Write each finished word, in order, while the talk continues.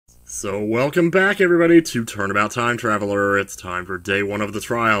So welcome back, everybody, to Turnabout Time Traveler. It's time for day 1 of the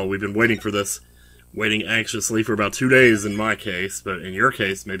trial. We've been waiting for this. Waiting anxiously for about 2 days in my case, but in your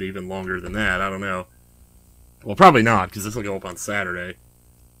case, maybe even longer than that. I don't know. Well, probably not, because this will go up on Saturday.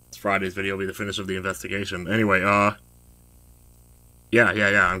 It's Friday's video will be the finish of the investigation. Anyway, Yeah,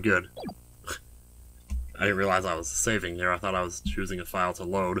 I'm good. I didn't realize I was saving here. I thought I was choosing a file to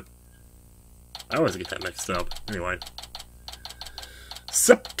load. I always get that mixed up. Anyway.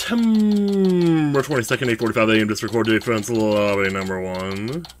 September 22nd, 8:45 a.m. Just record date, friends, lobby number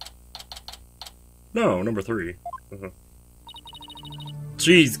 1. No, number 3.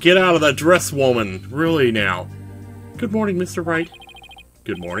 Jeez, get out of that dress, woman! Really now. Good morning, Mr. Wright.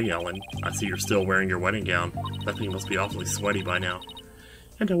 Good morning, Ellen. I see you're still wearing your wedding gown. That thing must be awfully sweaty by now.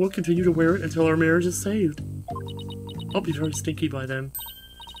 And I will continue to wear it until our marriage is saved. I'll be very stinky by then.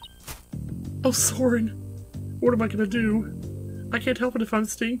 Oh, Soren! What am I gonna do? I can't help it if I'm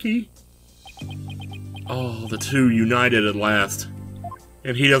stinky. Oh, the two united at last.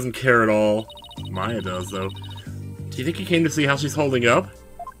 And he doesn't care at all. Maya does, though. Do you think he came to see how she's holding up?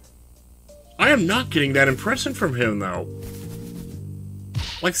 I am not getting that impression from him, though.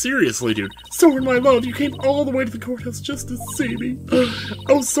 Like, seriously, dude. Soren, my love, you came all the way to the courthouse just to see me.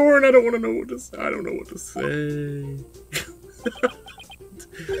 Oh, Soren, I don't want to know what to say. I don't know what to say.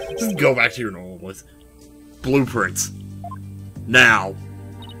 Just go back to your normal voice. Blueprints. Now.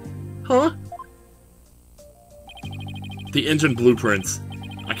 Huh? The engine blueprints.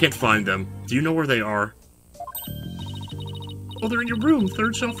 I can't find them. Do you know where they are? Oh, they're in your room.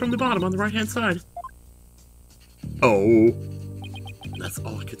 3rd shelf from the bottom on the right-hand side. Oh. That's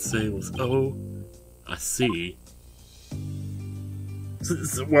all I could say was, oh. I see.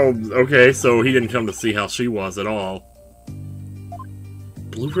 Well, okay, so he didn't come to see how she was at all.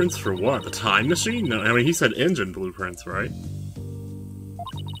 Blueprints for what? The time machine? No, I mean, he said engine blueprints, right?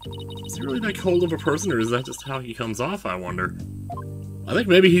 Is he really that cold of a person, or is that just how he comes off, I wonder? I think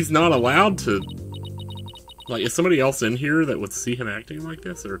maybe he's not allowed to... Like, is somebody else in here that would see him acting like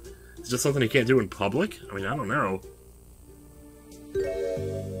this, or is it just something he can't do in public? I mean, I don't know.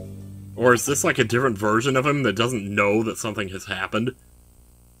 Or is this like a different version of him that doesn't know that something has happened?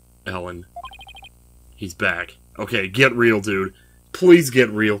 Ellen. He's back. Okay, get real, dude. Please get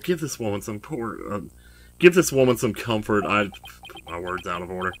real. Give this woman some give this woman some comfort. I put my words out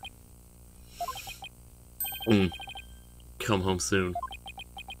of order. Come home soon.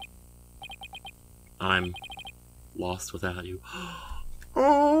 I'm lost without you.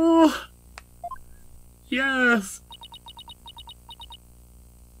 Oh! Yes!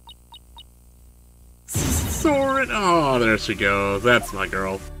 Soren! Oh, there she goes. That's my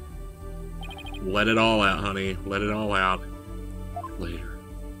girl. Let it all out, honey. Let it all out. Later.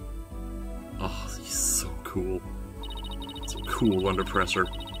 Oh, he's so cool. So cool under pressure.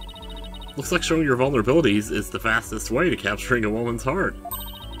 Looks like showing your vulnerabilities is the fastest way to capturing a woman's heart.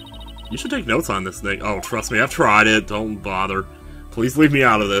 You should take notes on this thing. Oh, trust me, I've tried it. Don't bother. Please leave me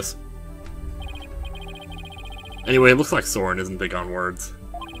out of this. Anyway, it looks like Soren isn't big on words.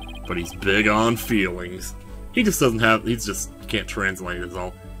 But he's big on feelings. He just doesn't have... He just can't translate is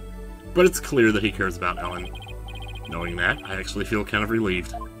all. But it's clear that he cares about Ellen. Knowing that, I actually feel kind of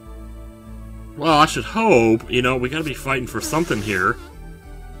relieved. Well, I should hope. You know, we gotta be fighting for something here.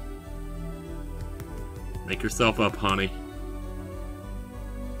 Make yourself up, honey.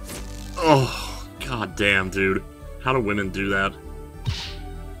 Oh, god damn, dude. How do women do that?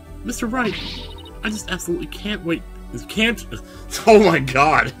 Mr. Wright, I just absolutely can't wait. Can't... Oh my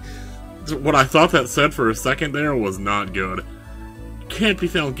god. What I thought that said for a second there was not good. Can't be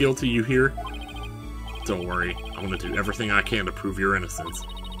found guilty, you hear? Don't worry. I'm gonna do everything I can to prove your innocence.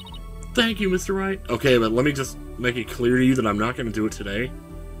 Thank you, Mr. Wright. Okay, but let me just make it clear to you that I'm not gonna do it today.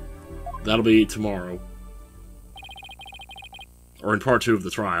 That'll be tomorrow. Or in part 2 of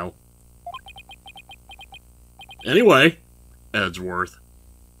the trial. Anyway, Edgeworth.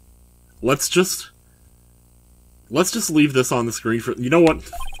 Let's just leave this on the screen for... You know what?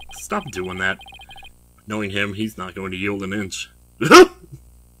 Stop doing that. Knowing him, he's not going to yield an inch.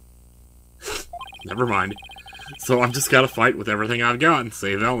 Never mind. So I've just got to fight with everything I've got and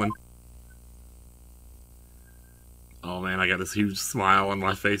save Ellen. Oh man, I got this huge smile on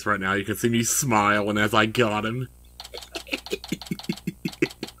my face right now. You can see me smiling as I got him.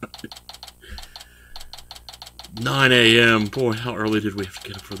 9 a.m. Boy, how early did we have to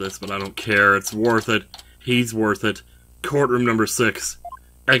get up for this? But I don't care. It's worth it. He's worth it. Courtroom number 6.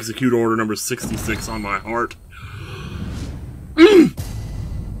 Execute order number 66 on my heart.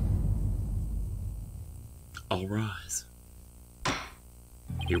 All rise.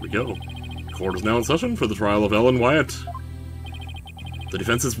 Here we go. Court is now in session for the trial of Ellen Wyatt.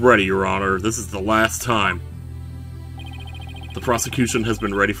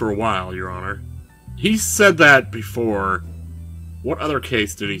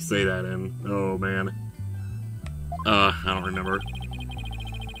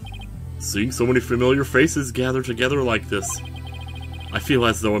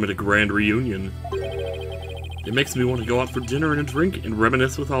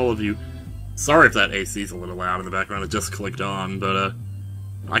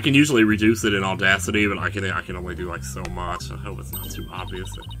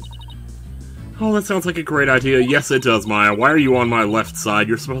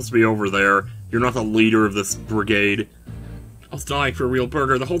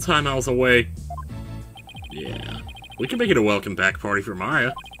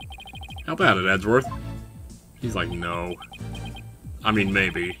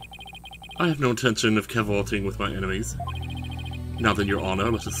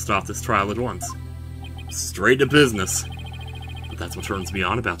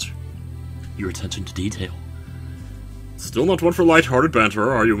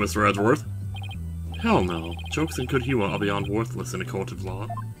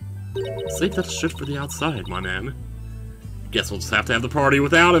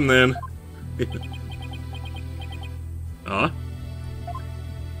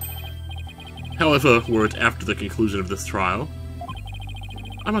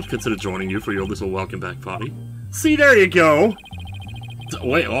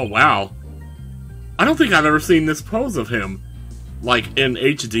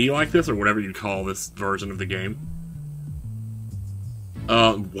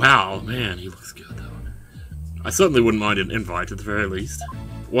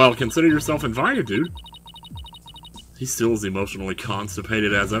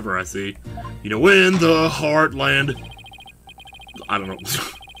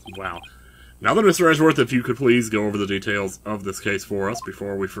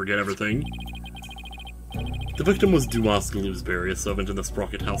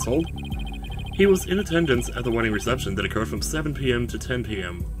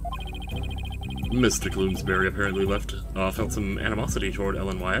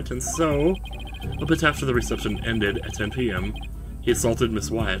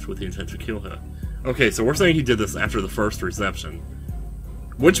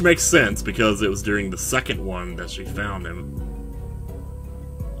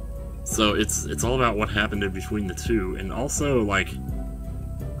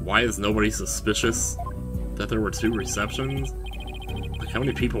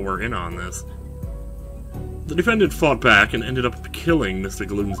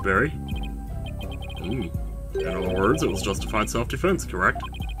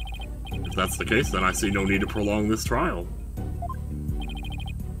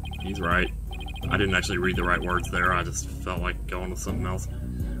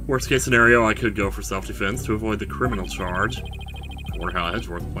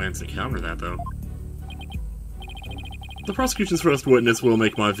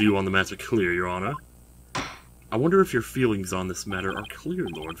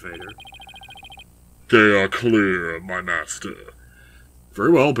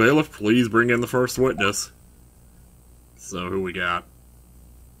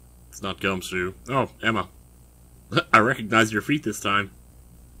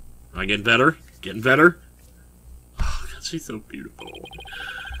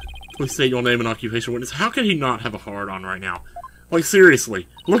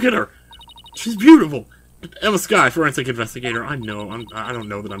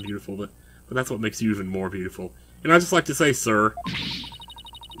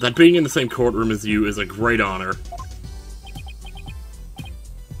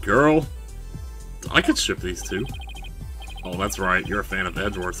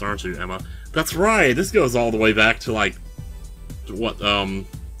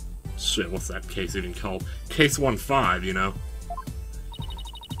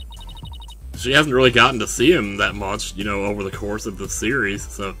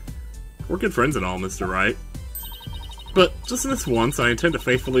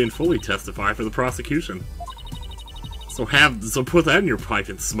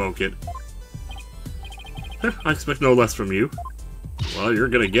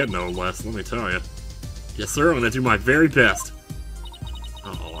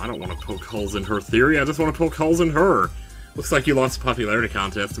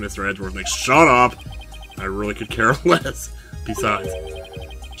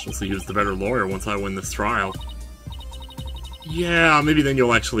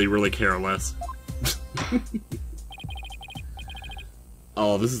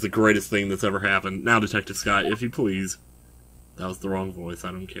 Oh, this is the greatest thing that's ever happened. Now, Detective Scott, if you please. That was the wrong voice,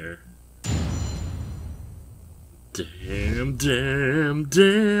 I don't care. Damn, damn,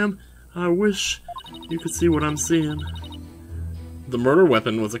 damn. I wish you could see what I'm seeing. The murder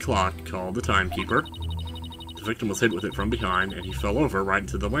weapon was a clock called the Timekeeper. The victim was hit with it from behind, and he fell over right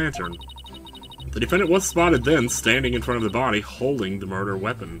into the lantern. The defendant was spotted then, standing in front of the body, holding the murder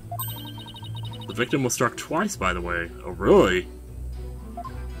weapon. The victim was struck twice, by the way. Oh, really?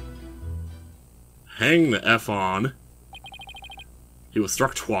 Hang the F on. He was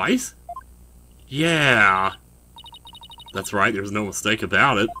struck twice? Yeah. That's right, there's no mistake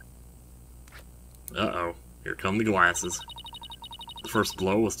about it. Uh-oh. Here come the glasses. The first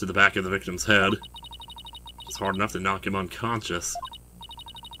blow was to the back of the victim's head. It was hard enough to knock him unconscious.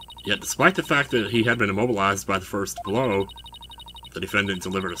 Yet, despite the fact that he had been immobilized by the first blow, the defendant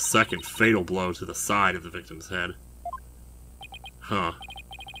delivered a second fatal blow to the side of the victim's head. Huh.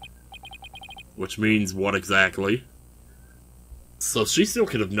 Which means what exactly? So she still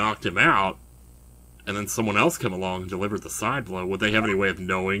could have knocked him out, and then someone else come along and delivered the side blow. Would they have any way of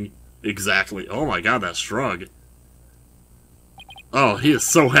knowing exactly? Oh my god, that shrug. Oh, he is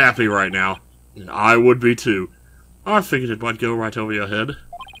so happy right now. And I would be too. I figured it might go right over your head.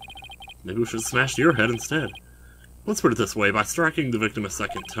 Maybe we should have smashed your head instead. Let's put it this way, by striking the victim a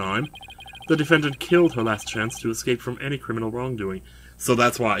second time, the defendant killed her last chance to escape from any criminal wrongdoing. So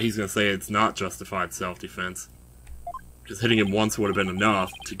that's why he's going to say it's not justified self-defense. Because hitting him once would have been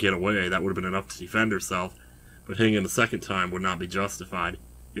enough to get away, that would have been enough to defend herself, but hitting him a second time would not be justified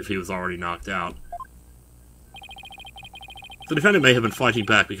if he was already knocked out. The defendant may have been fighting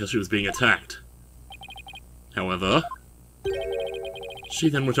back because she was being attacked. However, she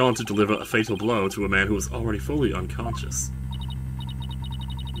then went on to deliver a fatal blow to a man who was already fully unconscious.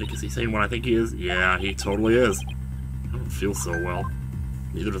 Nick, is he saying what I think he is? Yeah, he totally is. I don't feel so well.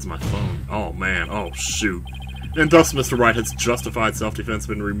 Neither does my phone. Oh man, oh shoot. And thus, Mr. Wright, has justified self-defense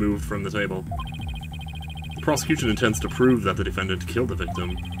been removed from the table. The prosecution intends to prove that the defendant killed the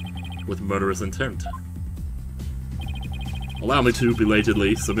victim with murderous intent. Allow me to,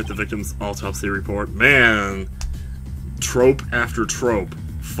 belatedly, submit the victim's autopsy report. Man! Trope after trope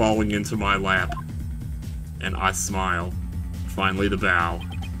falling into my lap. And I smile. Finally, the bow.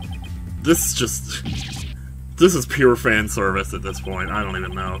 This is pure fan service at this point. I don't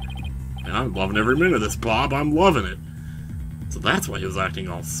even know. And I'm loving every minute of this, Bob. I'm loving it. So that's why he was acting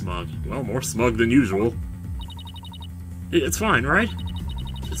all smug. Well, more smug than usual. It's fine, right?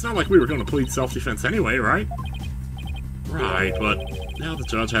 It's not like we were going to plead self-defense anyway, right? Right, but now the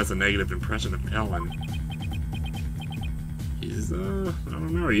judge has a negative impression of Ellen. He's, I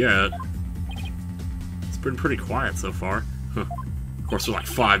don't know yet. It's been pretty quiet so far. Huh. Of course, we're like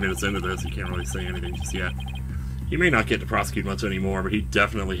 5 minutes into this, you can't really say anything just yet. He may not get to prosecute much anymore, but he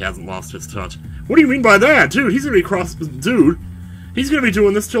definitely hasn't lost his touch. What do you mean by that? Dude, he's gonna be he's gonna be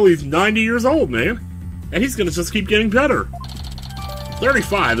doing this till he's 90 years old, man. And he's gonna just keep getting better.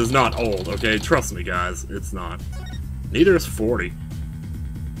 35 is not old, okay? Trust me, guys. It's not. Neither is 40.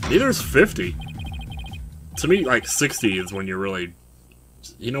 Neither is 50. To me, like, 60 is when you're really...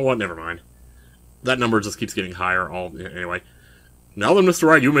 You know what? Never mind. That number just keeps getting higher anyway. Now then, Mr.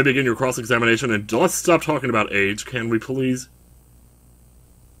 Wright, you may begin your cross-examination, and let's stop talking about age, can we please?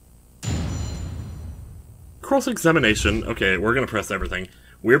 Cross-examination. Okay, we're gonna press everything.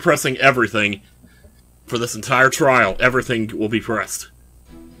 We're pressing everything. For this entire trial, everything will be pressed.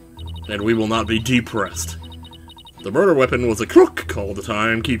 And we will not be depressed. The murder weapon was a crook called the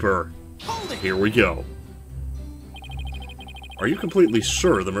Timekeeper. Here we go. Are you completely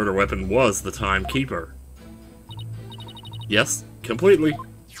sure the murder weapon was the Timekeeper? Yes, completely.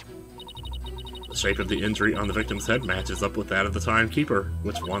 The shape of the injury on the victim's head matches up with that of the Timekeeper.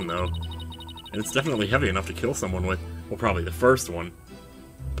 Which one, though? And it's definitely heavy enough to kill someone with. Well, probably the first one.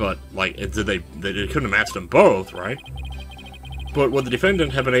 But, like, they couldn't have matched them both, right? But would the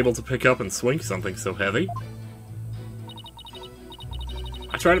defendant have been able to pick up and swing something so heavy?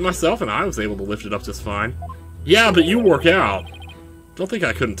 I tried it myself, and I was able to lift it up just fine. Yeah, but you work out. Don't think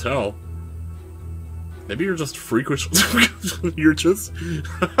I couldn't tell. Maybe you're just freakish. You're just...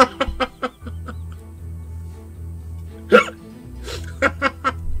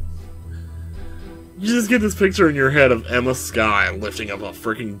 You just get this picture in your head of Emma Skye lifting up a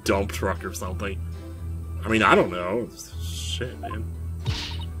freaking dump truck or something. I mean, I don't know. Shit, man.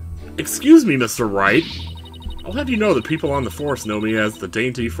 Excuse me, Mr. Wright. I'll have you know that people on the force know me as the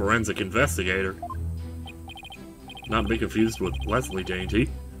Dainty Forensic Investigator. Not to be confused with Leslie Dainty.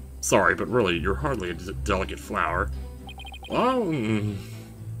 Sorry, but really, you're hardly a delicate flower. Well,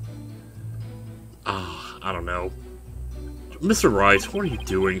 I don't know. Mr. Wright, what are you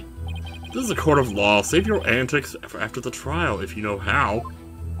doing? This is a court of law. Save your antics after the trial, if you know how.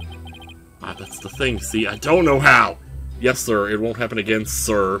 Ah, that's the thing, see? I don't know how! Yes, sir, it won't happen again,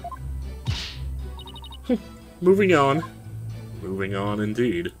 sir. Moving on. Moving on,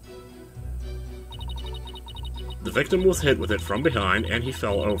 indeed. The victim was hit with it from behind, and he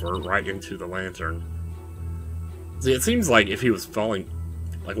fell over right into the lantern. See, it seems like if he was falling...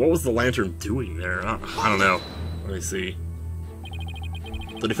 Like, what was the lantern doing there? I don't know. Let me see.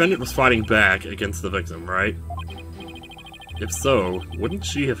 The defendant was fighting back against the victim, right? If so, wouldn't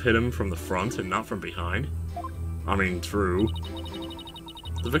she have hit him from the front and not from behind? I mean, true.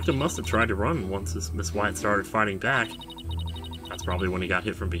 The victim must have tried to run once Miss Wyatt started fighting back. That's probably when he got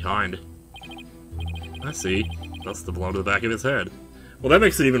hit from behind. I see. That's the blow to the back of his head. Well, that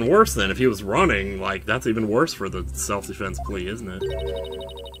makes it even worse then. If he was running, like, that's even worse for the self-defense plea, isn't it?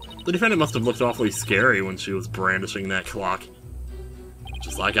 The defendant must have looked awfully scary when she was brandishing that clock.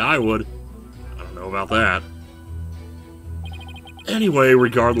 Just like I would. I don't know about that. Anyway,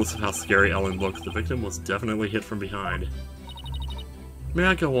 regardless of how scary Ellen looked, the victim was definitely hit from behind. May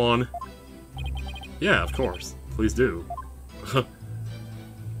I go on? Yeah, of course. Please do.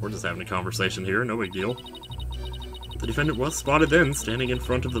 We're just having a conversation here, no big deal. The defendant was spotted then, standing in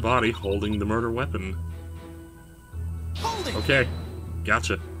front of the body, holding the murder weapon. Okay,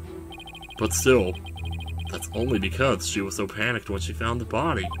 gotcha. But still, that's only because she was so panicked when she found the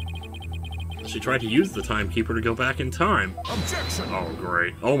body. She tried to use the timekeeper to go back in time. Objection! Oh,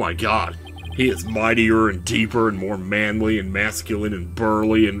 great. Oh my god. He is mightier and deeper and more manly and masculine and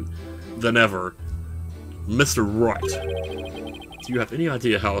burly than ever. Mr. Wright. Do you have any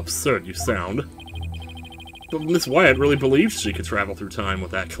idea how absurd you sound? But Miss Wyatt really believed she could travel through time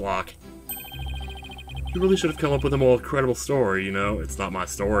with that clock. You really should have come up with a more credible story, you know? It's not my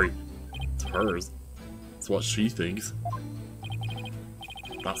story. It's hers. It's what she thinks.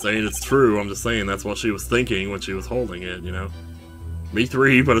 Not saying it's true, I'm just saying that's what she was thinking when she was holding it, you know? Me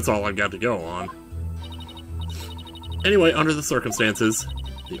three, but it's all I've got to go on. Anyway, under the circumstances,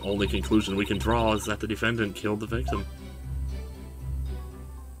 the only conclusion we can draw is that the defendant killed the victim.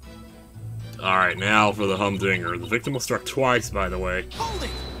 Alright, now for the humdinger. The victim was struck twice, by the way.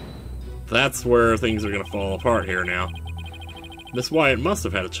 That's where things are gonna fall apart here now. Miss Wyatt must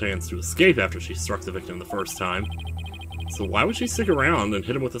have had a chance to escape after she struck the victim the first time. So why would she stick around and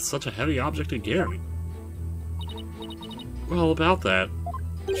hit him with such a heavy object again? Well, about that,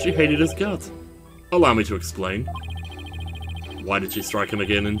 she hated his guts. Allow me to explain. Why did she strike him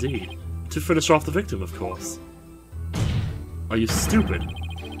again, indeed? To finish off the victim, of course. Are you stupid?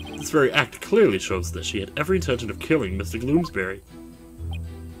 This very act clearly shows that she had every intention of killing Mr. Gloomsbury.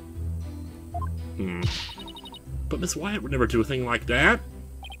 But Miss Wyatt would never do a thing like that.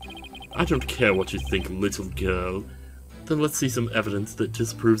 I don't care what you think, little girl. Then let's see some evidence that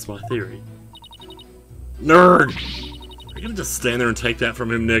disproves my theory. Nerd! Are you gonna just stand there and take that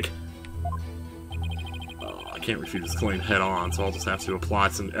from him, Nick? Oh, I can't refute his claim head-on, so I'll just have to apply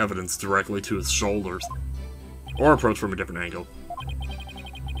some evidence directly to his shoulders. Or approach from a different angle.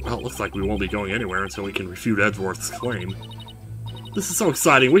 Well, it looks like we won't be going anywhere until we can refute Edgeworth's claim. This is so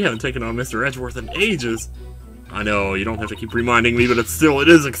exciting, we haven't taken on Mr. Edgeworth in ages! I know, you don't have to keep reminding me, but it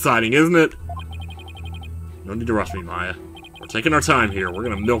is exciting, isn't it? No need to rush me, Maya. We're taking our time here. We're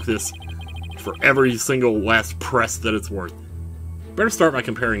gonna milk this for every single last press that it's worth. Better start by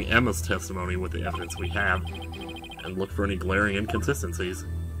comparing Emma's testimony with the evidence we have, and look for any glaring inconsistencies.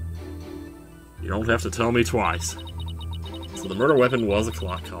 You don't have to tell me twice. So the murder weapon was a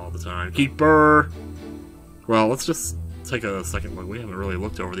clock all the time. Keeper! Well, let's just take a second look. We haven't really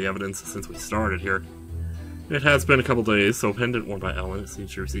looked over the evidence since we started here. It has been a couple days, so pendant worn by Ellen. It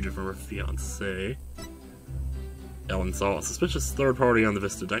seems she received it from her fiancé. Ellen saw a suspicious third party on the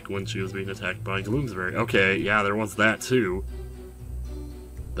Vista deck when she was being attacked by Gloomsbury. Okay, yeah, there was that too.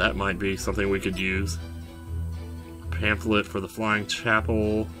 That might be something we could use. A pamphlet for the Flying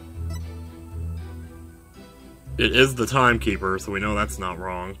Chapel. It is the timekeeper, so we know that's not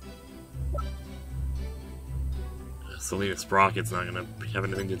wrong. Selena Sprocket's not gonna have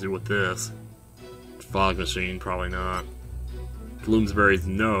anything to do with this. Fog machine, probably not. Gloomsbury's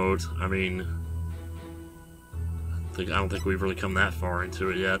note, I mean... I don't think we've really come that far into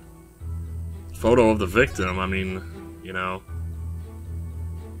it yet. Photo of the victim, I mean, you know...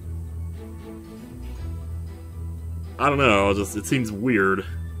 I don't know, it seems weird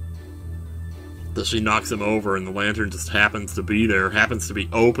that she knocks him over and the lantern just happens to be there, happens to be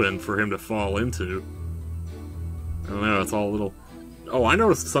open for him to fall into. I don't know, it's all a little... Oh, I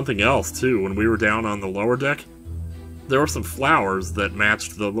noticed something else, too, when we were down on the lower deck. There were some flowers that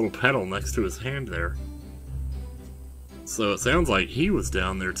matched the little petal next to his hand there. So it sounds like he was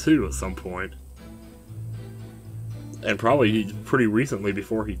down there too at some point. And probably pretty recently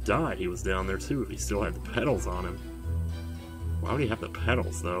before he died, he was down there too, if he still had the pedals on him. Why would he have the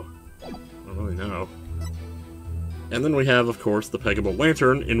pedals, though? I don't really know. And then we have, of course, the peggable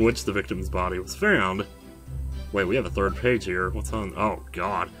lantern in which the victim's body was found. Wait, we have a third page here. What's on? Oh,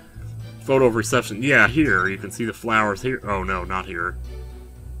 God. Photo of reception. Yeah, here. You can see the flowers here. Oh, no, not here.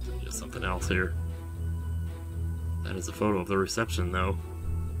 There's something else here. That is a photo of the reception, though.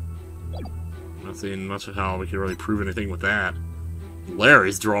 I'm not seeing much of how we can really prove anything with that.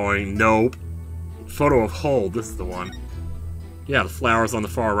 Larry's drawing. Nope. Photo of Hull. This is the one. Yeah, the flowers on the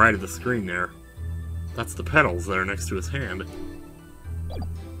far right of the screen there. That's the petals that are next to his hand.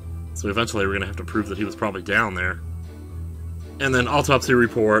 So eventually we're going to have to prove that he was probably down there. And then autopsy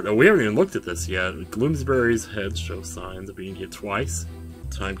report. Oh, we haven't even looked at this yet. Bloomsbury's head shows signs of being hit twice.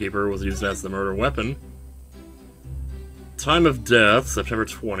 Timekeeper was used as the murder weapon. Time of death, September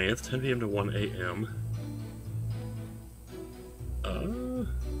 20th, 10 p.m. to 1 a.m.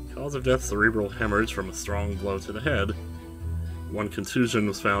 Cause of death, cerebral hemorrhage from a strong blow to the head. One contusion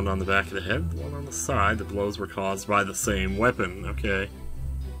was found on the back of the head, one on the side. The blows were caused by the same weapon. Okay.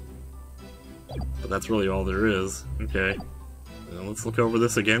 But that's really all there is. Okay. Now let's look over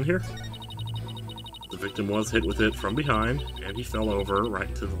this again here. The victim was hit with it from behind, and he fell over right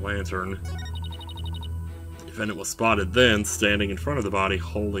into the lantern. The defendant was spotted then, standing in front of the body,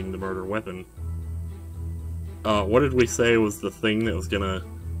 holding the murder weapon. What did we say was the thing that was gonna...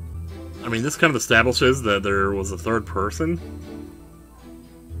 I mean, this kind of establishes that there was a third person.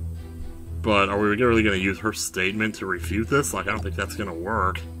 But are we really going to use her statement to refute this? Like, I don't think that's going to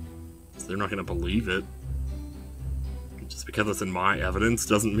work. So they're not going to believe it. Just because it's in my evidence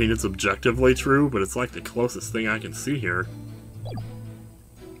doesn't mean it's objectively true, but it's like the closest thing I can see here.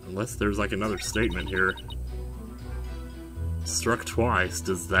 Unless there's like another statement here. Struck twice.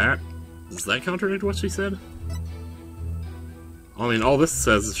 Does that contradict what she said? I mean, all this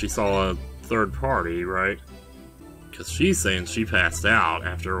says is she saw a third party, right? Because she's saying she passed out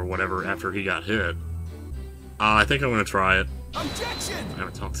after he got hit. I think I'm going to try it. Objection! I'm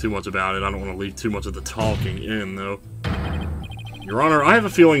going to talk too much about it. I don't want to leave too much of the talking in, though. Your Honor, I have a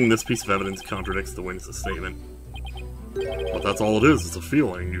feeling this piece of evidence contradicts the witness's statement. But that's all it is. It's a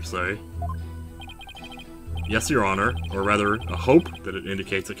feeling, you say. Yes, Your Honor. Or rather, a hope that it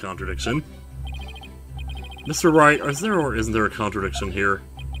indicates a contradiction. Mr. Wright, is there or isn't there a contradiction here?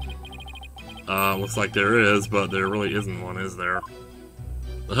 Looks like there is, but there really isn't one, is there?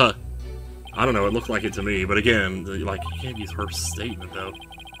 I don't know, it looked like it to me, but again, like, you can't use her statement, though.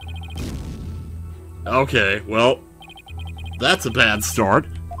 Okay, well, that's a bad start.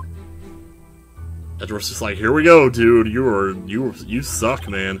 Edgeworth's just like, here we go, dude, you suck,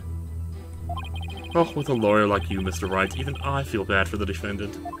 man. Oh, with a lawyer like you, Mr. Wright, even I feel bad for the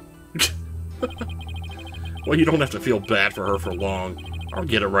defendant. Well, you don't have to feel bad for her for long. I'll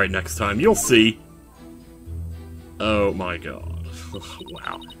get it right next time. You'll see. Oh my god.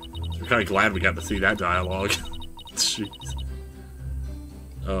 Wow. I'm kind of glad we got to see that dialogue. Jeez.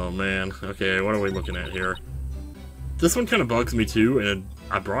 Oh man. Okay, what are we looking at here? This one kind of bugs me too, and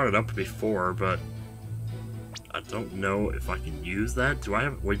I brought it up before, but I don't know if I can use that. Do I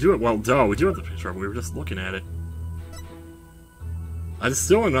have... We do it... Well, duh, we do have the picture of it. We were just looking at it. I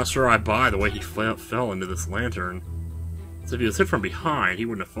still am not sure I buy the way he fell into this lantern. So if he was hit from behind, he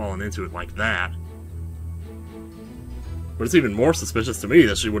wouldn't have fallen into it like that. But it's even more suspicious to me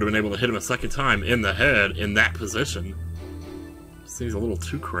that she would have been able to hit him a second time in the head in that position. Seems a little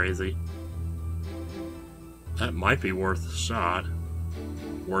too crazy. That might be worth a shot.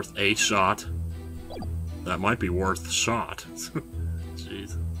 Worth a shot. That might be worth a shot.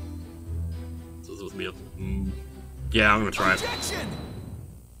 Jeez. So this was me a... Yeah, I'm gonna try it.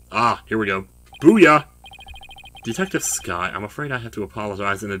 Ah, here we go. Booyah! Detective Sky, I'm afraid I have to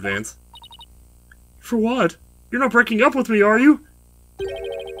apologize in advance. For what? You're not breaking up with me, are you?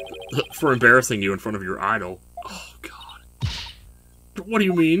 For embarrassing you in front of your idol. Oh, God. But what do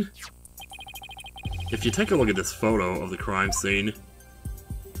you mean? If you take a look at this photo of the crime scene,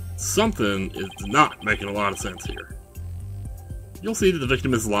 something is not making a lot of sense here. You'll see that the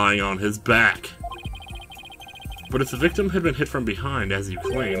victim is lying on his back. But if the victim had been hit from behind, as you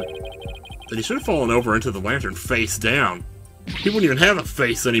claim, then he should have fallen over into the lantern face down. He wouldn't even have a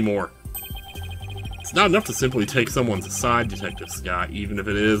face anymore. It's not enough to simply take someone's side, Detective Scott, even if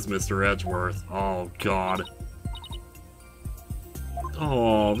it is Mr. Edgeworth. Oh, God.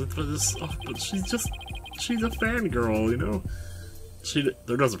 Oh, but she's a fangirl, you know?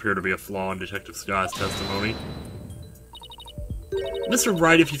 There does appear to be a flaw in Detective Scott's testimony. Mr.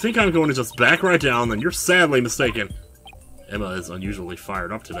 Wright, if you think I'm going to just back right down, then you're sadly mistaken. Emma is unusually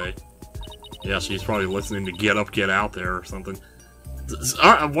fired up today. Yeah, she's probably listening to Get Up, Get Out there or something.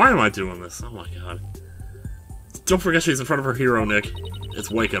 Why am I doing this? Oh my god. Don't forget she's in front of her hero, Nick.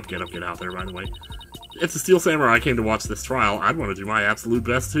 It's Wake Up, Get Up, Get Out there, by the way. If the Steel Samurai came to watch this trial, I'd want to do my absolute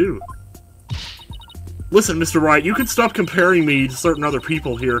best, too. Listen, Mr. Wright, you can stop comparing me to certain other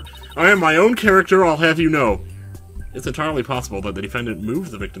people here. I am my own character, I'll have you know. It's entirely possible that the defendant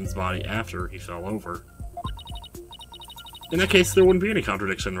moved the victim's body after he fell over. In that case, there wouldn't be any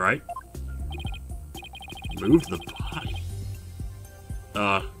contradiction, right? Moved the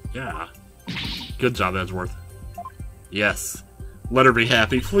body? Yeah. Good job, Edgeworth. Yes. Let her be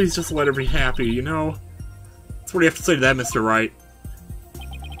happy. Please just let her be happy, you know? That's what you have to say to that, Mr. Wright.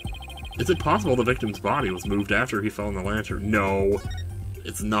 Is it possible the victim's body was moved after he fell in the lantern? No.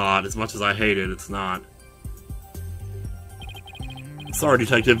 It's not. As much as I hate it, it's not. Sorry,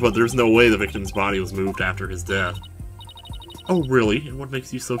 Detective, but there's no way the victim's body was moved after his death. Oh, really? And what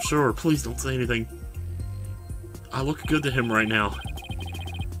makes you so sure? Please don't say anything. I look good to him right now.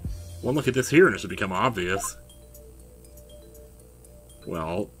 One look at this here and it should become obvious.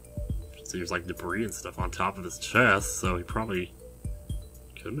 Well, see, there's like debris and stuff on top of his chest, so he probably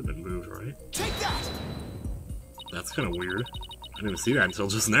couldn't have been moved, right? Take that! That's kind of weird. I didn't even see that until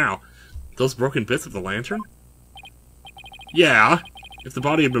just now. Those broken bits of the lantern? Yeah, if the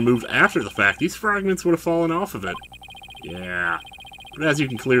body had been moved after the fact, these fragments would have fallen off of it. Yeah, but as you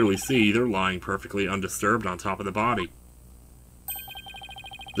can clearly see, they're lying perfectly undisturbed on top of the body.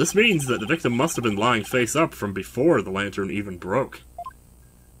 This means that the victim must have been lying face up from before the lantern even broke.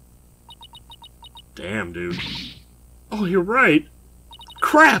 Damn, dude. Oh, you're right.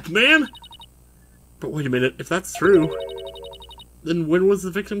 Crap, man! But wait a minute, if that's true, then when was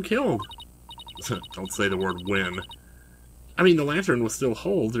the victim killed? Don't say the word when. I mean, the lantern was still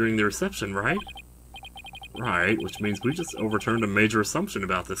whole during the reception, right? Right, which means we just overturned a major assumption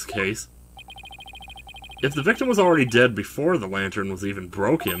about this case. If the victim was already dead before the lantern was even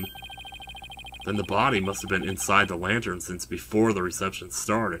broken, then the body must have been inside the lantern since before the reception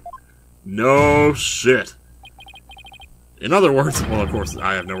started. No shit. In other words, well, of course,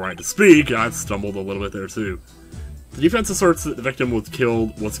 I have no right to speak. I've stumbled a little bit there too. The defense asserts that the victim was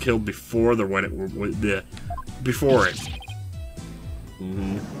killed before the before it.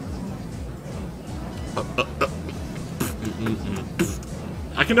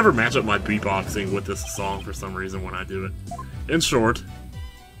 I can never match up my beatboxing with this song for some reason when I do it. In short,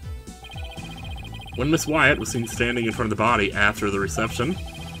 when Miss Wyatt was seen standing in front of the body after the reception,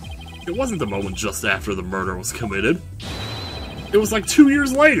 it wasn't the moment just after the murder was committed. It was like 2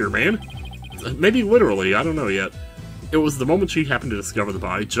 years later, man. Maybe literally, I don't know yet. It was the moment she happened to discover the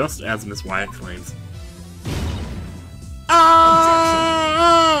body, just as Miss Wyatt claims.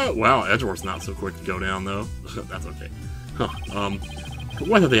 Well, Edgeworth's not so quick to go down, though. That's okay. Huh. But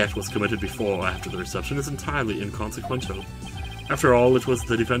whether the act was committed before or after the reception is entirely inconsequential. After all, it was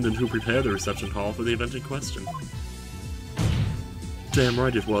the defendant who prepared the reception hall for the event in question. Damn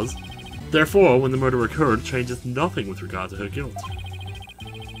right it was. Therefore, when the murder occurred, it changes nothing with regard to her guilt.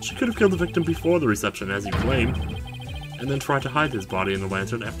 She could have killed the victim before the reception, as you claim, and then tried to hide his body in the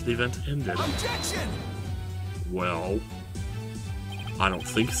lantern after the event ended. Objection! Well, I don't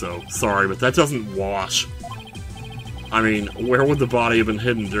think so. Sorry, but that doesn't wash. I mean, where would the body have been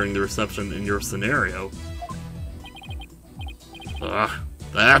hidden during the reception in your scenario?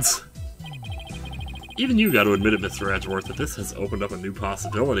 That's... Even you got to admit it, Mr. Edgeworth, that this has opened up a new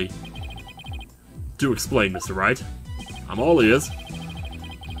possibility. Do explain, Mr. Wright. I'm all ears.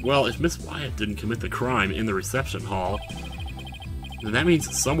 Well, if Miss Wyatt didn't commit the crime in the reception hall, then that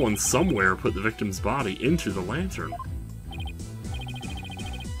means someone somewhere put the victim's body into the lantern.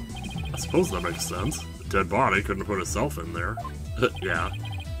 I suppose that makes sense. The dead body couldn't have put herself in there. Yeah.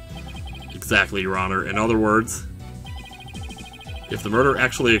 Exactly, Your Honor. In other words, if the murder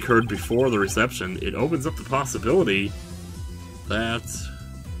actually occurred before the reception, it opens up the possibility that...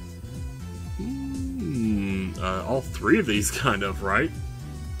 all three of these kind of, right?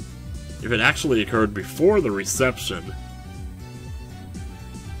 If it actually occurred before the reception,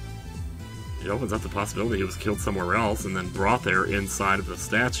 it opens up the possibility he was killed somewhere else and then brought there inside of the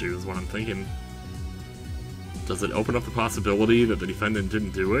statue, is what I'm thinking. Does it open up the possibility that the defendant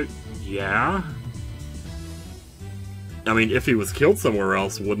didn't do it? Yeah? I mean, if he was killed somewhere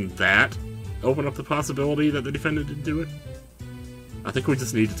else, wouldn't that open up the possibility that the defendant didn't do it? I think we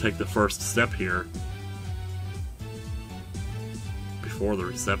just need to take the first step here. Before the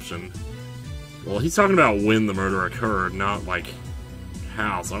reception. Well, he's talking about when the murder occurred, not, like,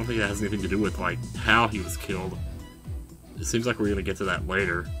 how. So I don't think that has anything to do with, like, how he was killed. It seems like we're gonna get to that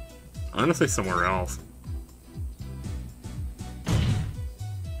later. I'm gonna say somewhere else.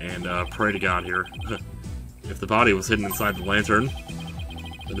 and pray to God here. If the body was hidden inside the lantern,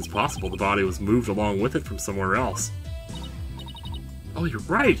 then it's possible the body was moved along with it from somewhere else. Oh, you're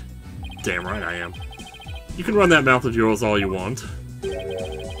right! Damn right I am. You can run that mouth of yours all you want,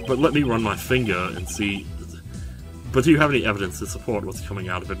 but let me run my finger and see... But do you have any evidence to support what's coming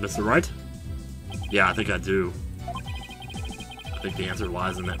out of it, Mr. Wright? Yeah, I think I do. I think the answer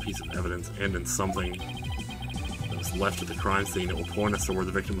lies in that piece of evidence and in something that was left at the crime scene that will point us to where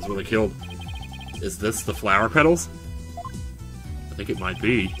the victim was really killed. Is this the flower petals? I think it might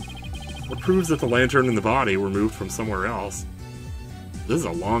be. What proves that the lantern and the body were moved from somewhere else? This is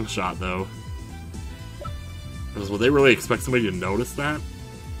a long shot, though. Because would they really expect somebody to notice that?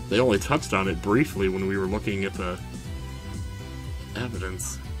 They only touched on it briefly when we were looking at the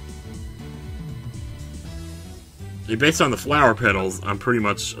evidence. I mean, based on the flower petals, I'm pretty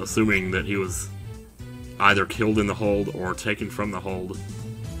much assuming that he was either killed in the hold or taken from the hold.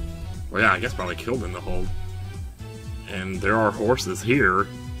 Well, yeah, I guess probably killed in the hold. And there are horses here,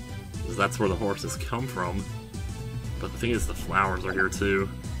 because that's where the horses come from. But the thing is, the flowers are here too.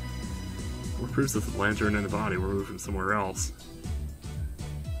 What proves that the lantern and the body were moved from somewhere else?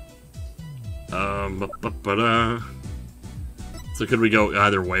 So could we go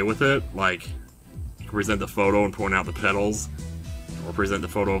either way with it? Like, present the photo and point out the petals, or present the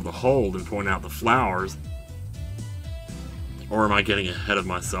photo of the hold and point out the flowers? Or am I getting ahead of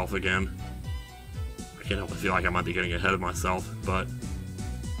myself again? I can't help but feel like I might be getting ahead of myself, but...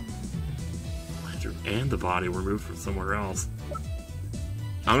 the lantern and the body were moved from somewhere else.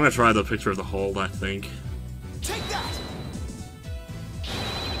 I'm gonna try the picture of the hold, I think. Take that!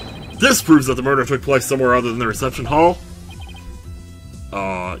 This proves that the murder took place somewhere other than the reception hall.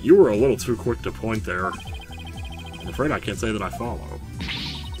 You were a little too quick to point there. I'm afraid I can't say that I follow.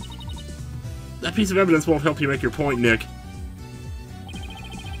 That piece of evidence won't help you make your point, Nick.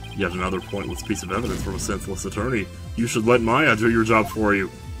 Yet another pointless piece of evidence from a senseless attorney. You should let Maya do your job for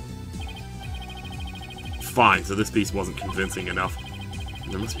you. Fine, so this piece wasn't convincing enough.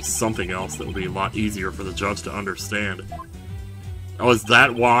 There must be something else that would be a lot easier for the judge to understand. Oh, is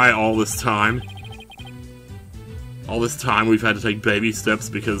that why all this time? All this time we've had to take baby steps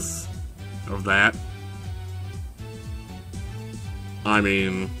because of that? I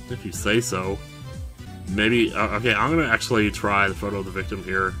mean, if you say so. Maybe, okay, I'm gonna actually try the photo of the victim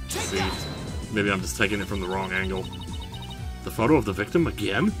here to see. Maybe I'm just taking it from the wrong angle. The photo of the victim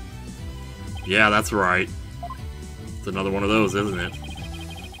again? Yeah, that's right. It's another one of those, isn't it?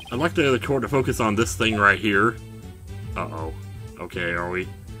 I'd like the court to focus on this thing right here. Uh-oh. Okay, are we?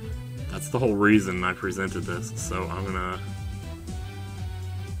 That's the whole reason I presented this, so I'm gonna...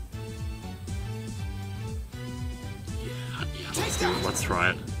 Yeah, let's do it. Let's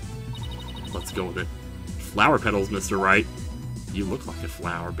try it. Let's go with it. Flower petals, Mr. Wright. You look like a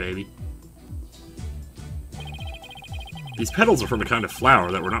flower, baby. These petals are from a kind of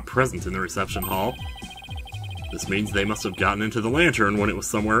flower that were not present in the reception hall. This means they must have gotten into the lantern when it was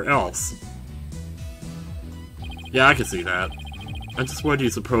somewhere else. Yeah, I can see that. And just why do you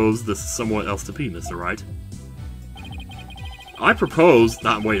suppose this is somewhat else to be, Mr. Wright? I propose...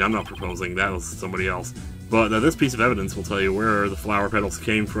 wait, I'm not proposing. That was somebody else. But this piece of evidence will tell you where the flower petals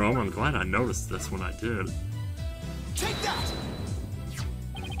came from. I'm glad I noticed this when I did. Take that!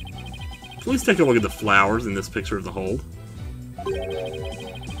 Please take a look at the flowers in this picture of the hold.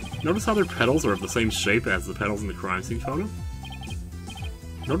 Notice how their petals are of the same shape as the petals in the crime scene photo?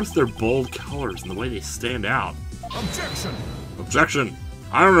 Notice their bold colors and the way they stand out. Objection! Objection!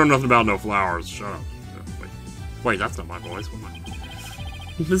 I don't know nothing about no flowers. Shut up. Wait, that's not my voice. What am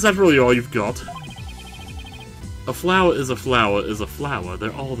I... Is that really all you've got? A flower is a flower is a flower.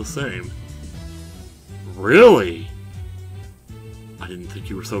 They're all the same. Really? I didn't think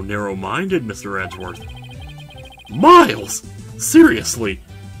you were so narrow-minded, Mr. Edgeworth. Miles! Seriously?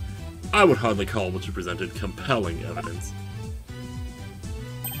 I would hardly call what you presented compelling evidence.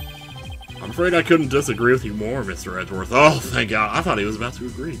 I'm afraid I couldn't disagree with you more, Mr. Edgeworth. Oh, thank God. I thought he was about to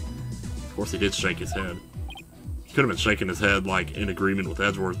agree. Of course, he did shake his head. He could have been shaking his head, like, in agreement with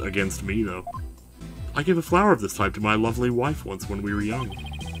Edgeworth against me, though. I gave a flower of this type to my lovely wife once when we were young.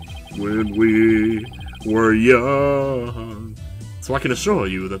 When we were young. So I can assure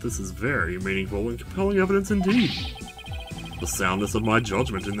you that this is very meaningful and compelling evidence indeed. The soundness of my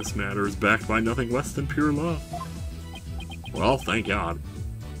judgment in this matter is backed by nothing less than pure love. Well, thank God.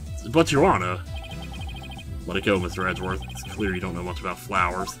 But, Your Honor... Let it go, Mr. Edgeworth. It's clear you don't know much about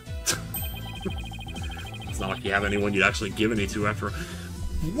flowers. It's not like you have anyone you'd actually give any to after...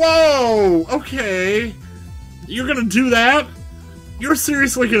 Whoa! Okay! You're gonna do that? You're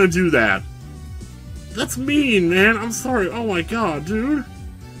seriously gonna do that? That's mean, man. I'm sorry. Oh my God, dude.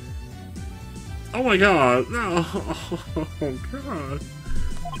 Oh my god, no. Oh god.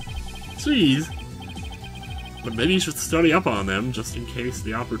 Jeez. But maybe you should study up on them, just in case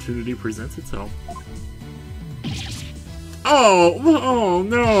the opportunity presents itself. Oh! Oh,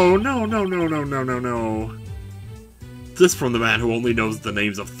 no! No, no, no, no, no, no, no. This from the man who only knows the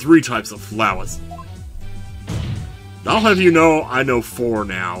names of 3 types of flowers. I'll have you know, I know 4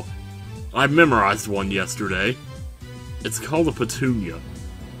 now. I memorized one yesterday. It's called a petunia.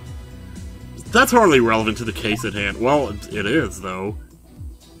 That's hardly relevant to the case at hand. Well, it is, though.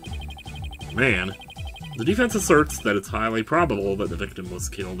 Man. The defense asserts that it's highly probable that the victim was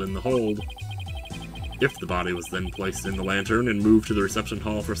killed in the hold. If the body was then placed in the lantern and moved to the reception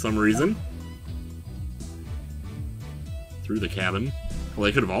hall for some reason. Through the cabin. Well,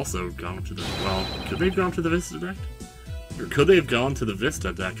 they could have also gone up to the... Well, could they have gone to the Vista deck? Or could they have gone to the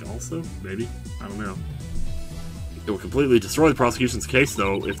Vista deck also? Maybe? I don't know. It would completely destroy the prosecution's case,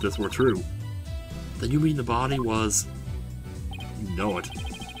 though, if this were true. Then you mean the body was... You know it.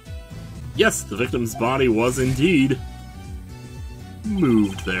 Yes, the victim's body was indeed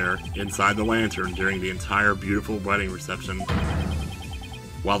moved there, inside the lantern, during the entire beautiful wedding reception.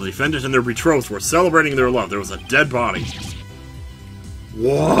 While the defendant and their betrothed were celebrating their love, there was a dead body.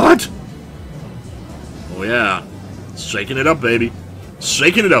 What? Oh yeah. Shaking it up, baby.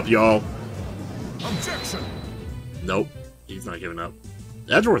 Shaking it up, y'all. Objection! Nope. He's not giving up.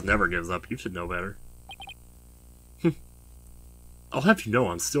 Edgeworth never gives up. You should know better. I'll have you know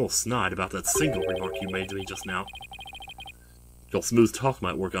I'm still snide about that single remark you made to me just now. Your smooth talk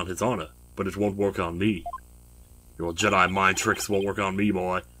might work on his honor, but it won't work on me. Your Jedi mind tricks won't work on me,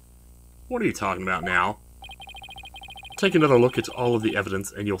 boy. What are you talking about now? Take another look at all of the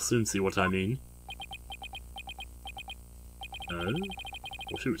evidence, and you'll soon see what I mean. Well,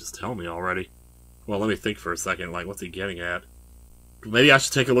 she would just tell me already. Well, let me think for a second, like, what's he getting at? Maybe I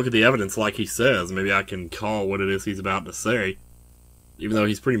should take a look at the evidence like he says. Maybe I can call what it is he's about to say. Even though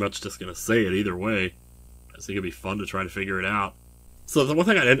he's pretty much just going to say it either way. I think it'd be fun to try to figure it out. So the one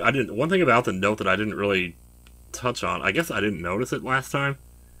thing one thing about the note that I didn't really touch on, I guess I didn't notice it last time.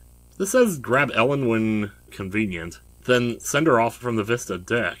 This says grab Ellen when convenient, then send her off from the Vista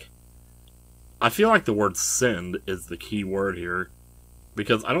deck. I feel like the word send is the key word here.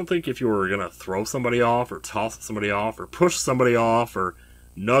 Because I don't think if you were going to throw somebody off, or toss somebody off, or push somebody off, or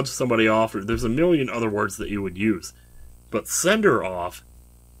nudge somebody off, or there's a million other words that you would use. But send her off,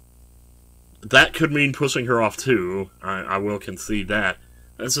 that could mean pushing her off too. I will concede that.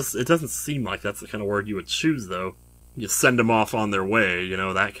 It's just, it doesn't seem like that's the kind of word you would choose, though. You send them off on their way, you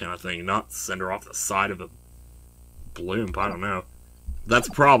know, that kind of thing. Not send her off the side of a blimp, I don't know. That's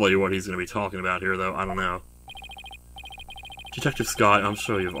probably what he's going to be talking about here, though. I don't know. Detective Scott, I'm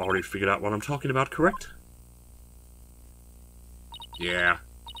sure you've already figured out what I'm talking about, correct? Yeah.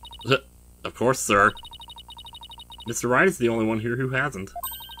 Of course, sir. Mr. Wright is the only one here who hasn't.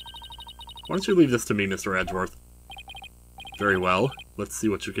 Why don't you leave this to me, Mr. Edgeworth? Very well. Let's see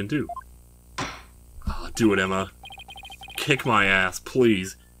what you can do. Oh, do it, Emma. Kick my ass,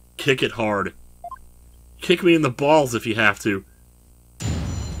 please. Kick it hard. Kick me in the balls if you have to.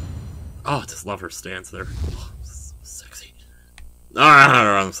 Oh, I just love her stance there. Oh, so sexy.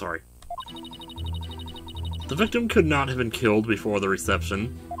 I'm sorry. The victim could not have been killed before the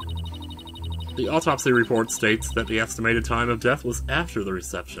reception. The autopsy report states that the estimated time of death was after the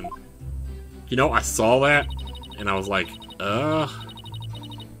reception. You know, I saw that, and I was like, And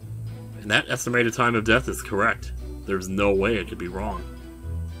that estimated time of death is correct. There's no way it could be wrong.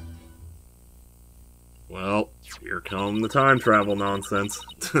 Well, here come the time travel nonsense.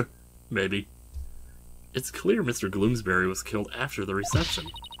 Maybe. It's clear Mr. Gloomsbury was killed after the reception.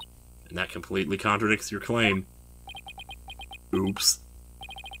 And that completely contradicts your claim. Oops.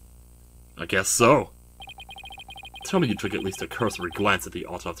 I guess so. Tell me you took at least a cursory glance at the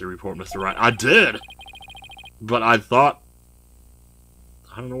autopsy report, Mr. Wright. I did! But I thought...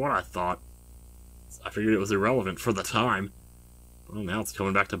 I don't know what I thought. I figured it was irrelevant for the time. Well, now it's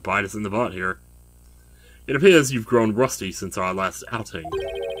coming back to bite us in the butt here. It appears you've grown rusty since our last outing.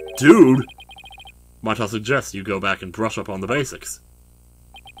 Dude! Might I suggest you go back and brush up on the basics?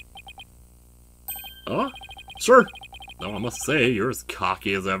 Sure. Though I must say, you're as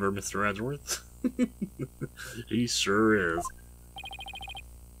cocky as ever, Mr. Edgeworth. He sure is.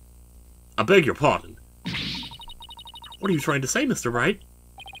 I beg your pardon. What are you trying to say, Mr. Wright?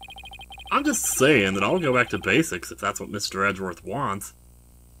 I'm just saying that I'll go back to basics if that's what Mr. Edgeworth wants.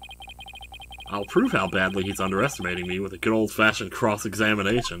 I'll prove how badly he's underestimating me with a good old-fashioned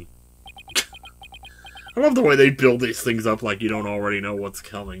cross-examination. I love the way they build these things up like you don't already know what's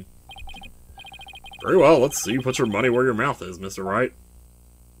coming. Very well, let's see you put your money where your mouth is, Mr. Wright.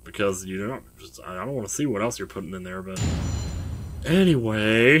 because you don't. I don't want to see what else you're putting in there. But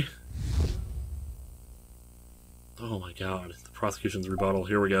anyway, oh my God, the prosecution's rebuttal.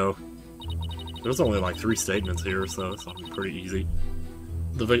 Here we go. There's only like 3 statements here, so it's pretty easy.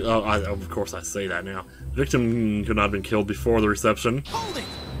 Of course I say that now. The victim could not have been killed before the reception. Hold it!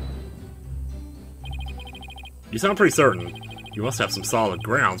 You sound pretty certain. You must have some solid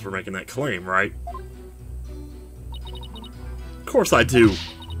grounds for making that claim, right? Of course I do.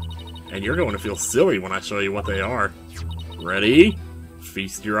 And you're going to feel silly when I show you what they are. Ready?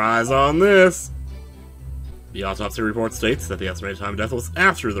 Feast your eyes on this. The autopsy report states that the estimated time of death was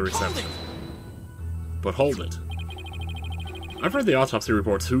after the reception. But hold it. I've read the autopsy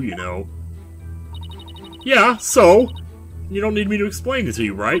report too, you know. Yeah, so? You don't need me to explain it to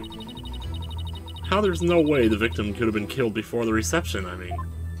you, right? How there's no way the victim could have been killed before the reception, I mean.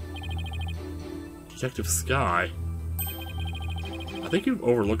 Detective Skye. I think you've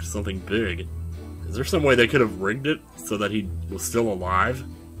overlooked something big. Is there some way they could have rigged it so that he was still alive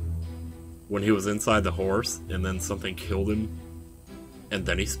when he was inside the horse, and then something killed him, and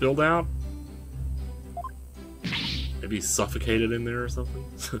then he spilled out? Maybe he's suffocated in there or something?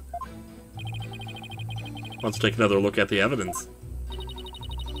 Let's take another look at the evidence.